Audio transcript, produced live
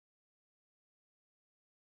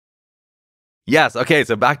Yes. Okay.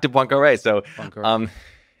 So back to Poincare. So, Poincare. um,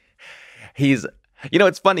 he's,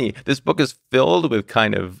 it's funny. This book is filled with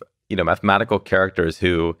kind of, mathematical characters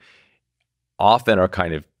who often are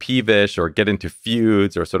kind of peevish or get into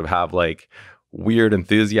feuds or sort of have like weird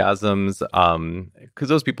enthusiasms. Because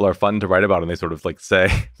those people are fun to write about and they sort of like say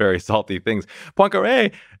very salty things.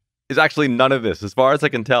 Poincare is actually none of this, as far as I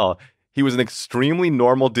can tell. He was an extremely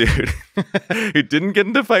normal dude who didn't get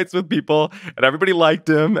into fights with people, and everybody liked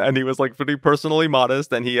him, and he was like pretty personally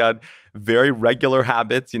modest, and he had very regular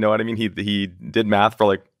habits. You know what I mean? He did math for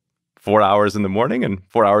like 4 hours in the morning and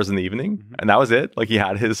 4 hours in the evening, and that was it. Like he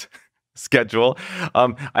had his schedule.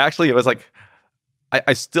 I was like,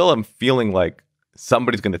 I still am feeling like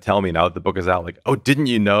somebody's going to tell me now that the book is out, like, oh, didn't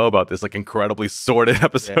you know about this like incredibly sordid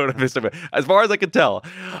episode of history? As far as I could tell,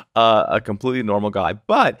 a completely normal guy,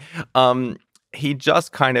 but he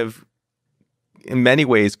just kind of, in many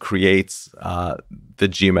ways, creates the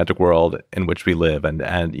geometric world in which we live,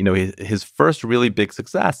 and his first really big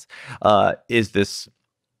success is this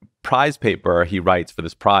prize paper he writes for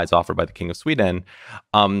this prize offered by the King of Sweden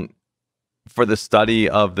for the study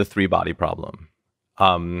of the three-body problem.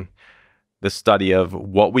 The study of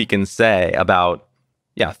what we can say about,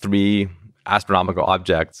 three astronomical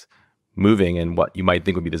objects moving in what you might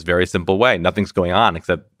think would be this very simple way. Nothing's going on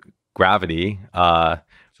except gravity. So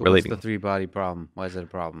what's the three-body problem? Why is it a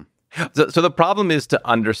problem? So the problem is to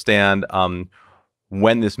understand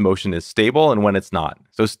when this motion is stable and when it's not.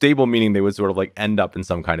 So stable meaning they would sort of like end up in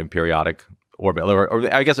some kind of periodic orbit,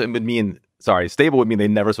 or I guess it would mean, stable would mean they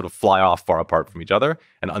never sort of fly off far apart from each other,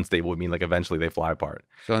 and unstable would mean like eventually they fly apart.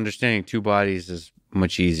 So understanding two bodies is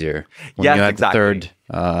much easier. When yes, you add exactly.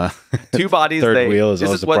 The third, two bodies. third wheel is this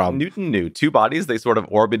always is what problem. Newton knew. Two bodies, they sort of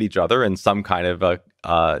orbit each other in some kind of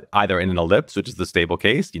either in an ellipse, which is the stable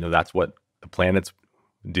case. That's what the planets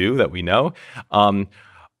do that we know.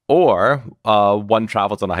 Or one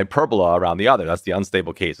travels on a hyperbola around the other. That's the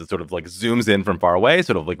unstable case. It sort of like zooms in from far away,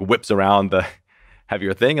 sort of like whips around the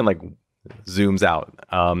heavier thing and like zooms out.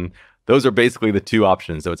 Those are basically the two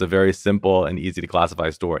options. So it's a very simple and easy to classify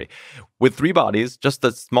story. With three bodies, just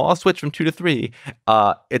a small switch from 2 to 3,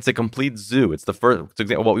 it's a complete zoo. It's the first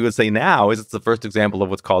example. What we would say now is it's the first example of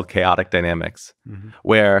what's called chaotic dynamics,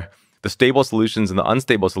 where the stable solutions and the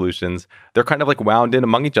unstable solutions, they're kind of like wound in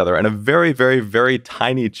among each other. And a very, very, very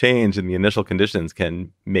tiny change in the initial conditions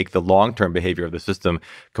can make the long-term behavior of the system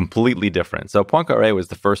completely different. So Poincare was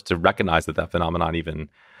the first to recognize that phenomenon even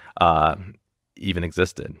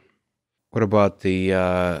existed. What about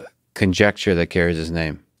the conjecture that carries his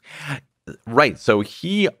name? Right. So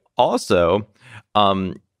he also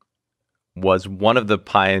was one of the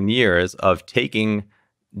pioneers of taking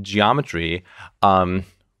geometry,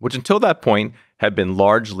 which until that point had been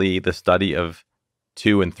largely the study of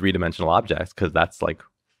 2- and 3-dimensional objects, because that's like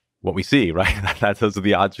what we see, right? Those are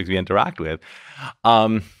the objects we interact with.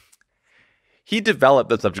 He developed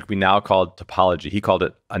the subject we now call topology. He called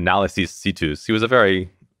it analysis situs. He was a very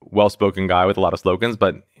well-spoken guy with a lot of slogans,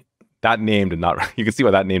 but that name did not, you can see why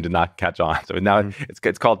that name did not catch on. So now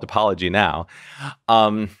it's called topology now.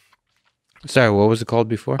 Sorry, what was it called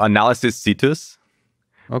before? Analysis situs,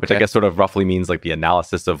 which I Okay. guess sort of roughly means like the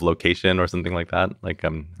analysis of location or something like that. Like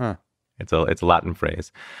it's a Latin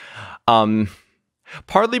phrase.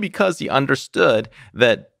 Partly because he understood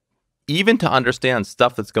that even to understand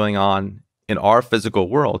stuff that's going on in our physical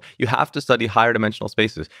world, you have to study higher dimensional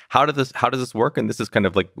spaces. How does this work? And this is kind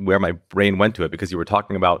of like where my brain went to it, because you were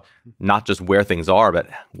talking about not just where things are, but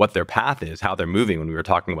what their path is, how they're moving when we were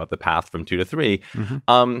talking about the path from 2 to 3.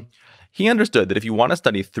 He understood that if you want to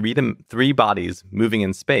study three bodies moving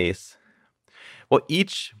in space, well,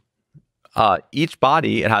 each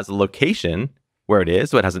body, it has a location where it is.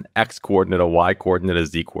 So it has an X coordinate, a Y coordinate, a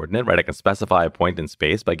Z coordinate, right? I can specify a point in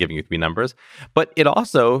space by giving you 3 numbers, but it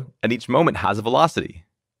also at each moment has a velocity.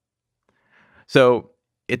 So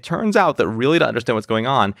it turns out that really to understand what's going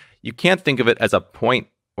on, you can't think of it as a point,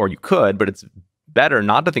 or you could, but it's better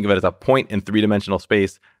not to think of it as a point in 3-dimensional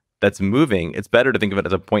space that's moving. It's better to think of it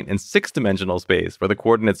as a point in 6-dimensional space where the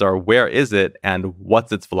coordinates are where is it and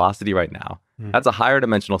what's its velocity right now. That's a higher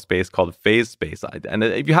dimensional space called phase space. And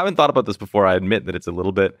if you haven't thought about this before, I admit that it's a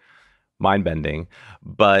little bit mind-bending.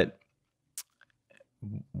 But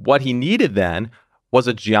what he needed then was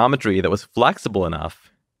a geometry that was flexible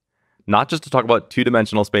enough, not just to talk about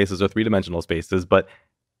 2-dimensional spaces or 3-dimensional spaces, but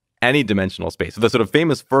any dimensional space. So the sort of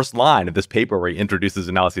famous first line of this paper where he introduces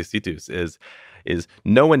analysis situs is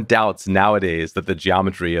no one doubts nowadays that the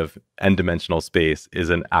geometry of n-dimensional space is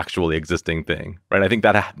an actually existing thing, right? I think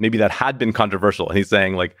that maybe that had been controversial. And he's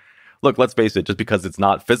saying like, look, let's face it, just because it's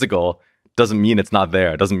not physical doesn't mean it's not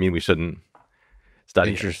there. It doesn't mean we shouldn't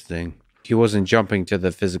study Interesting. He wasn't jumping to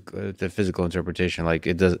the physical interpretation. Like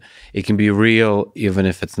it can be real even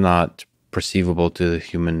if it's not perceivable to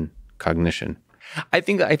human cognition. I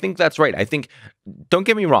think that's right. I think, don't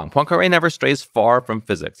get me wrong, Poincare never strays far from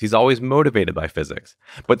physics. He's always motivated by physics.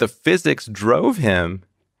 But the physics drove him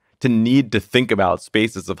to need to think about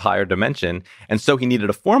spaces of higher dimension. And so he needed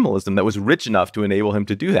a formalism that was rich enough to enable him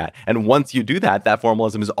to do that. And once you do that, that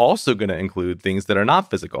formalism is also going to include things that are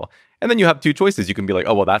not physical. And then you have two choices. You can be like,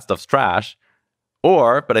 oh, well, that stuff's trash.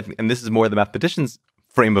 Or, and this is more the mathematician's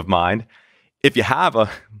frame of mind, if you have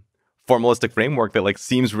a formalistic framework that like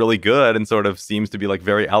seems really good and sort of seems to be like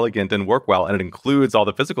very elegant and work well, and it includes all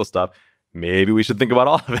the physical stuff, maybe we should think about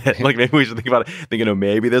all of it. Like maybe we should think about it,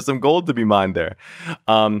 maybe there's some gold to be mined there.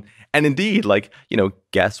 And indeed, like,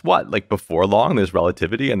 guess what? Like before long, there's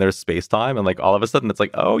relativity and there's space-time. And like all of a sudden it's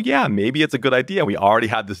like, oh yeah, maybe it's a good idea. We already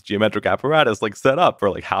had this geometric apparatus like set up for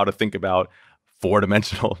like how to think about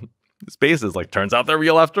four-dimensional spaces. Like turns out they're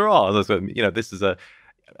real after all. So, this is a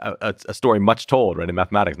story much told, right, in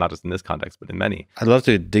mathematics, not just in this context, but in many. I'd love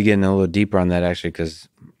to dig in a little deeper on that actually, because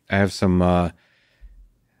I have some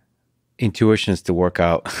intuitions to work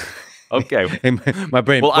out. Okay. in my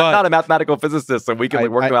brain. Well, I'm not a mathematical physicist, so we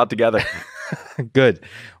can work them out together. Good.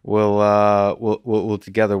 We'll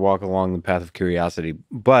together walk along the path of curiosity.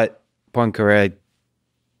 But Poincare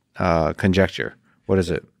conjecture, what is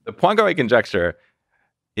it? The Poincare conjecture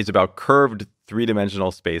is about curved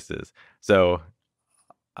three-dimensional spaces. So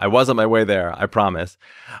I was on my way there, I promise.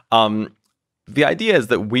 The idea is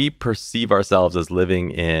that we perceive ourselves as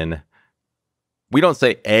living in, we don't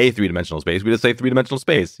say a three-dimensional space, we just say three-dimensional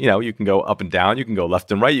space. You can go up and down, you can go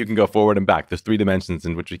left and right, you can go forward and back. There's three dimensions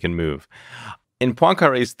in which we can move. In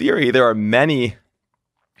Poincare's theory, there are many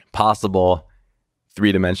possible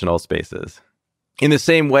three-dimensional spaces. In the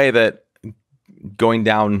same way that going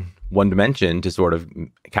down one dimension to sort of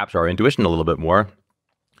capture our intuition a little bit more,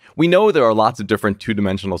 we know there are lots of different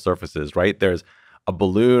two-dimensional surfaces, right? There's a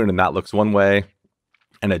balloon and that looks one way,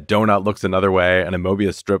 and a donut looks another way, and a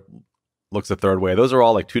Mobius strip looks a third way. Those are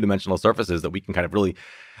all like two-dimensional surfaces that we can kind of really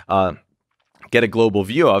get a global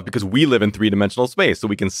view of because we live in three-dimensional space. So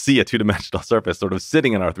we can see a two-dimensional surface sort of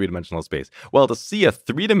sitting in our three-dimensional space. Well, to see a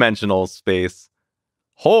three-dimensional space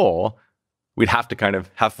whole, we'd have to kind of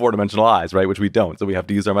have four-dimensional eyes, right? Which we don't. So we have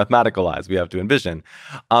to use our mathematical eyes. We have to envision.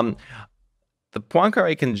 The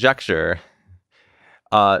Poincare conjecture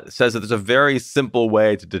says that there's a very simple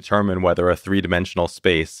way to determine whether a three-dimensional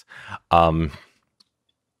space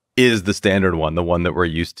is the standard one, the one that we're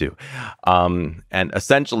used to. And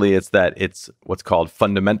essentially, it's that it's what's called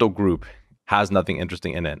fundamental group has nothing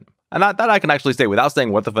interesting in it. And that I can actually say, without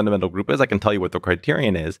saying what the fundamental group is, I can tell you what the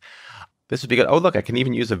criterion is. This would be good. Oh, look, I can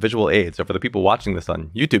even use a visual aid. So for the people watching this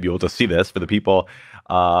on YouTube, you will just see this. For the people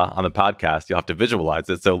on the podcast, you'll have to visualize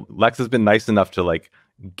it. So Lex has been nice enough to like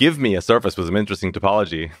give me a surface with some interesting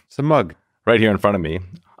topology. It's a mug. Right here in front of me.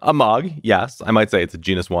 A mug, yes. I might say it's a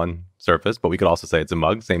genus 1 surface, but we could also say it's a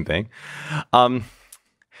mug, same thing.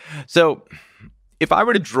 So if I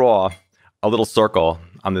were to draw a little circle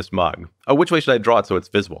on this mug, which way should I draw it so it's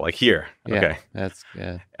visible? Like here. Yeah, okay.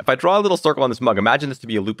 Yeah. If I draw a little circle on this mug, imagine this to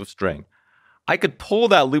be a loop of string. I could pull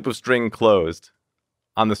that loop of string closed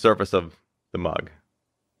on the surface of the mug,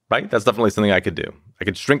 right? That's definitely something I could do. I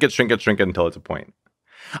could shrink it until it's a point.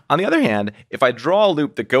 On the other hand, if I draw a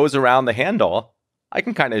loop that goes around the handle, I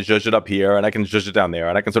can kind of zhuzh it up here and I can zhuzh it down there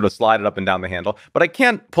and I can sort of slide it up and down the handle, but I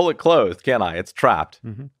can't pull it closed, can I? It's trapped.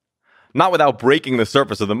 Mm-hmm. Not without breaking the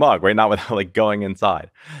surface of the mug, right? Not without like going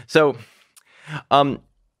inside. So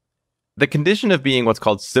the condition of being what's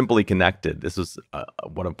called simply connected, this is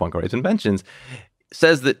one of Poincare's inventions,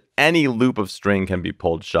 says that any loop of string can be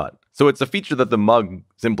pulled shut. So it's a feature that the mug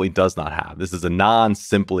simply does not have. This is a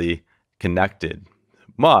non-simply connected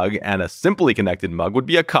mug, and a simply connected mug would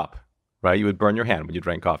be a cup, right? You would burn your hand when you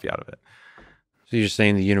drank coffee out of it. So you're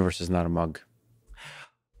saying the universe is not a mug?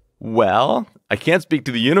 Well, I can't speak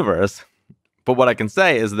to the universe, but what I can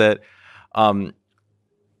say is that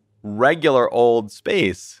regular old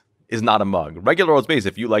space is not a mug. Regular old space,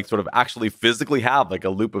 if you like sort of actually physically have like a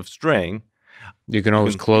loop of string, you can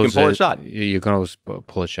always close you can pull it shut. You can always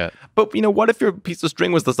pull it shut. But what if your piece of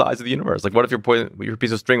string was the size of the universe? Like what if your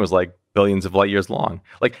piece of string was like billions of light years long?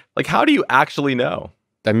 Like how do you actually know?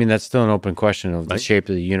 I mean, that's still an open question of the shape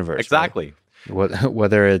of the universe. Exactly. Right?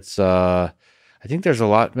 Whether it's I think there's a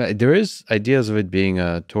lot. There is ideas of it being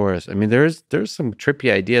a torus. I mean, there's some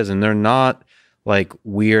trippy ideas, and they're not like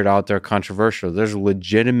weird out there controversial. There's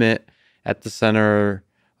legitimate at the center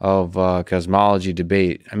of cosmology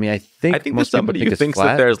debate. I mean, I think there's somebody who thinks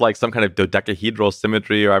that there's like some kind of dodecahedral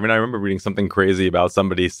symmetry, or I mean, I remember reading something crazy about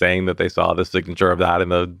somebody saying that they saw the signature of that in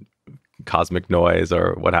the cosmic noise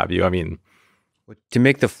or what have you. I mean, To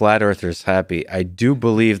make the flat earthers happy, I do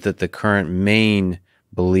believe that the current main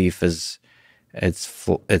belief is it's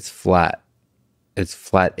flat. It's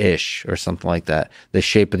flat-ish or something like that. The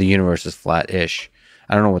shape of the universe is flat-ish.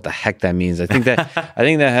 I don't know what the heck that means. I think that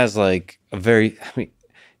has like a very, I mean,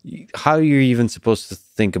 how are you even supposed to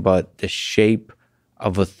think about the shape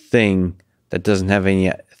of a thing that doesn't have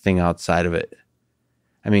anything outside of it?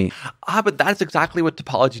 I mean, but that's exactly what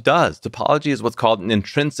topology does. Topology is what's called an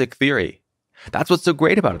intrinsic theory. That's what's so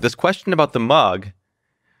great about it. This question about the mug,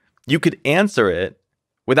 you could answer it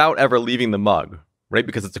without ever leaving the mug, right?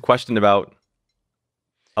 Because it's a question about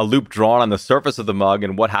a loop drawn on the surface of the mug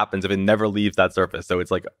and what happens if it never leaves that surface. So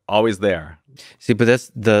it's like always there. see, but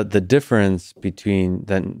that's the difference between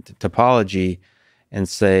then topology and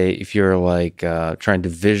say if you're like trying to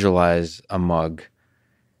visualize a mug,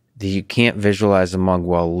 you can't visualize a mug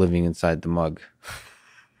while living inside the mug.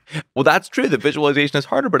 Well, that's true. The visualization is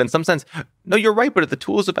harder, but in some sense, no, you're right. But if the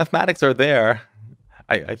tools of mathematics are there,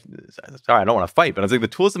 sorry, I don't want to fight, but I think the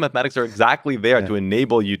tools of mathematics are exactly there to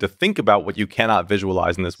enable you to think about what you cannot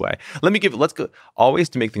visualize in this way. Let's go, always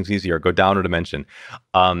to make things easier, go down a dimension.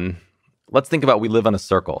 Let's think about we live on a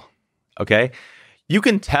circle, okay? You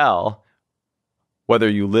can tell whether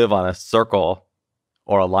you live on a circle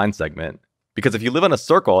or a line segment, because if you live on a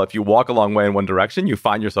circle, if you walk a long way in one direction, you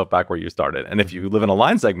find yourself back where you started. And if you live in a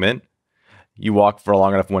line segment, you walk for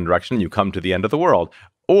long enough in one direction, you come to the end of the world.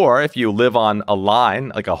 Or if you live on a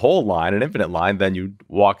line, like a whole line, an infinite line, then you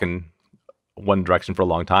walk in one direction for a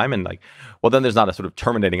long time. And like, well, then there's not a sort of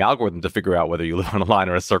terminating algorithm to figure out whether you live on a line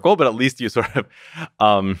or a circle, but at least you sort of,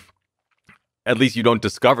 at least you don't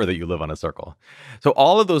discover that you live on a circle. So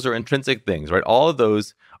all of those are intrinsic things, right? All of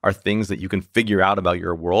those are things that you can figure out about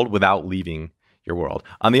your world without leaving your world.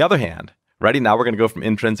 On the other hand, ready? Now we're going to go from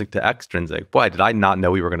intrinsic to extrinsic. Boy, did I not know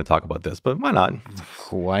we were going to talk about this, but why not?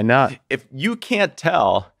 Why not? If you can't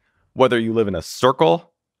tell whether you live in a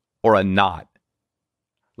circle or a knot,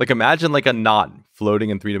 like imagine like a knot floating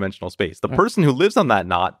in three-dimensional space. The person who lives on that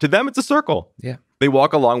knot, to them, it's a circle. Yeah. They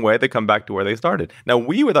walk a long way, they come back to where they started. Now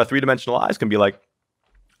we, with our three-dimensional eyes, can be like,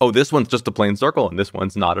 oh, this one's just a plain circle and this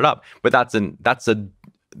one's knotted up. But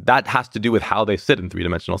that has to do with how they sit in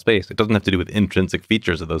three-dimensional space. It doesn't have to do with intrinsic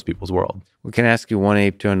features of those people's world. We can ask you one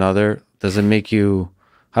ape to another. How does it make you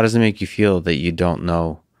feel that you don't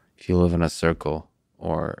know if you live in a circle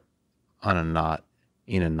or on a knot,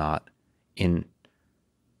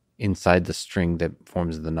 inside the string that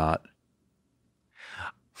forms the knot?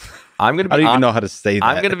 I don't even know how to say that.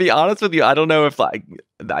 I'm going to be honest with you. I don't know if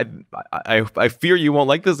I fear you won't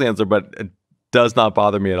like this answer, but it does not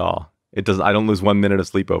bother me at all. It does. I don't lose 1 minute of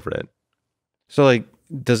sleep over it. So, like,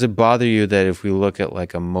 does it bother you that if we look at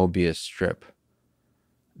like a Mobius strip,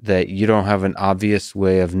 that you don't have an obvious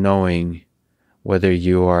way of knowing whether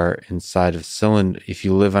you are inside of cylinder, if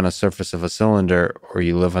you live on a surface of a cylinder or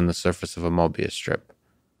you live on the surface of a Mobius strip?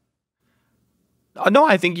 No,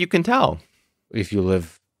 I think you can tell. If you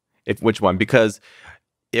live... Which one? Because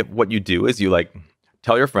what you do is you like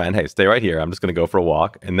tell your friend, hey, stay right here. I'm just going to go for a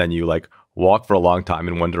walk. And then you like walk for a long time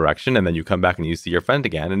in one direction. And then you come back and you see your friend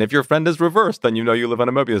again. And if your friend is reversed, then you know you live on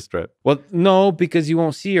a Mobius strip. Well, no, because you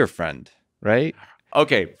won't see your friend, right?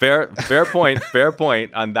 Okay, fair point, fair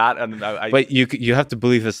point on that. And but you have to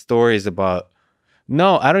believe his stories about.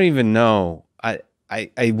 No, I don't even know.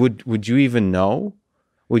 I would you even know?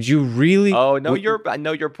 Would you really? Oh no,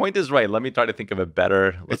 your point is right. Let me try to think of a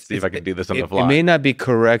better. Let's see if I can do this on the fly. It may not be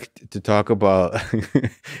correct to talk about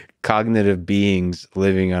cognitive beings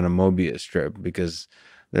living on a Mobius strip because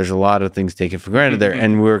there's a lot of things taken for granted there,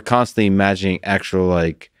 and we're constantly imagining actual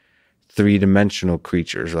like three-dimensional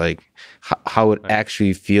creatures, like how it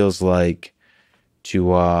actually feels like to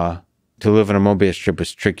live on a Mobius strip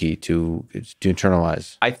is tricky to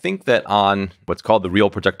internalize. I think that on what's called the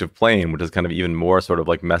real projective plane, which is kind of even more sort of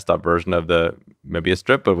like messed up version of the Mobius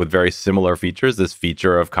strip, but with very similar features, this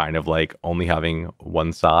feature of kind of like only having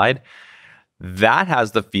one side, that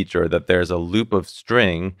has the feature that there's a loop of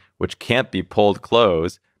string which can't be pulled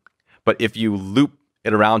closed, but if you loop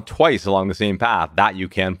it around twice along the same path, that you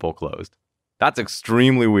can pull closed. That's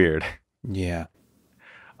extremely weird. Yeah.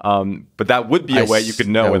 But that would be a way you could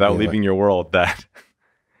know without leaving your world that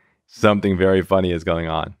something very funny is going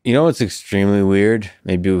on. You know what's extremely weird?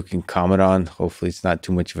 Maybe we can comment on, hopefully it's not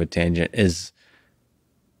too much of a tangent, is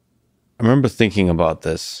I remember thinking about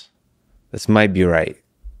this. This might be right.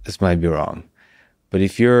 This might be wrong. But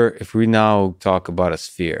if we now talk about a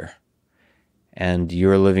sphere and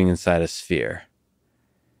you're living inside a sphere,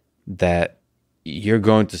 that you're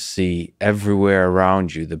going to see everywhere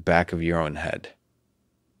around you the back of your own head.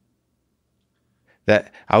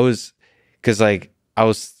 That because like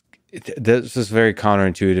this is very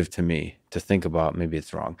counterintuitive to me to think about. Maybe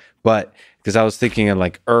it's wrong, but because I was thinking of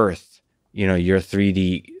like Earth, you know, your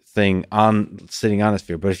 3D thing sitting on a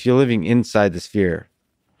sphere. But if you're living inside the sphere,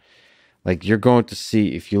 like you're going to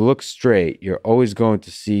see, if you look straight, you're always going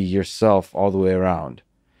to see yourself all the way around.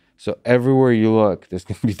 So everywhere you look, there's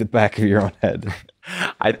going to be the back of your own head.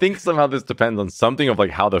 I think somehow this depends on something of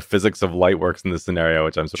like how the physics of light works in this scenario,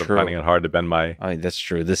 which I'm sort of finding it hard to bend my... I mean, that's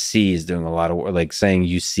true. The sea is doing a lot of work. Like saying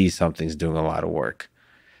you see something's doing a lot of work.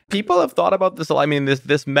 People have thought about this. I mean,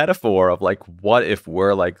 this metaphor of like, what if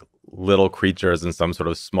we're like little creatures in some sort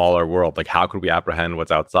of smaller world? Like, how could we apprehend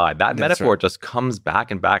what's outside? That metaphor just comes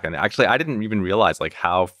back and back. And actually, I didn't even realize like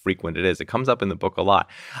how frequent it is. It comes up in the book a lot.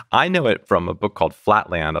 I know it from a book called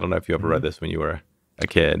Flatland. I don't know if you ever read this when you were a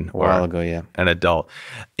kid or a while ago, yeah, an adult.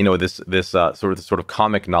 You know, this sort of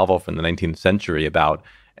comic novel from the 19th century about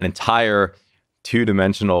an entire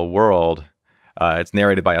two-dimensional world. It's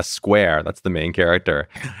narrated by a square. That's the main character.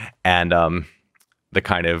 And the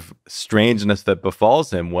kind of strangeness that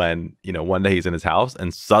befalls him when, you know, one day he's in his house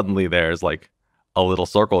and suddenly there's like a little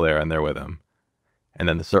circle there and they're with him. And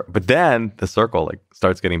then the circle like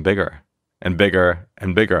starts getting bigger and bigger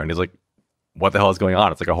and bigger. And he's like, what the hell is going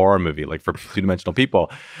on? It's like a horror movie, like for two-dimensional people.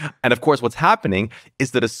 And of course, what's happening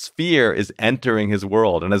is that a sphere is entering his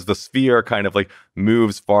world. And as the sphere kind of like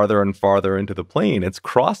moves farther and farther into the plane, its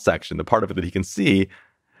cross-section, the part of it that he can see,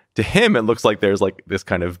 to him, it looks like there's like this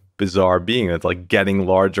kind of bizarre being that's like getting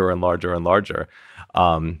larger and larger and larger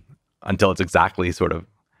until it's exactly sort of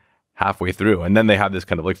halfway through. And then they have this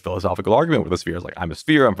kind of like philosophical argument where the sphere is like, I'm a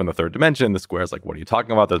sphere, I'm from the third dimension. The square is like, what are you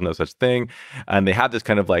talking about? There's no such thing. And they have this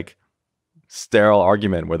kind of like sterile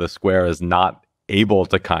argument where the square is not able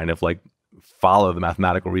to kind of like follow the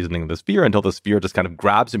mathematical reasoning of the sphere until the sphere just kind of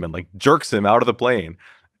grabs him and like jerks him out of the plane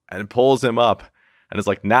and pulls him up. And it's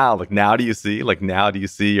like, now do you see? Like, now do you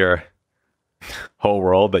see your whole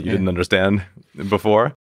world that you didn't understand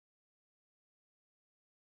before?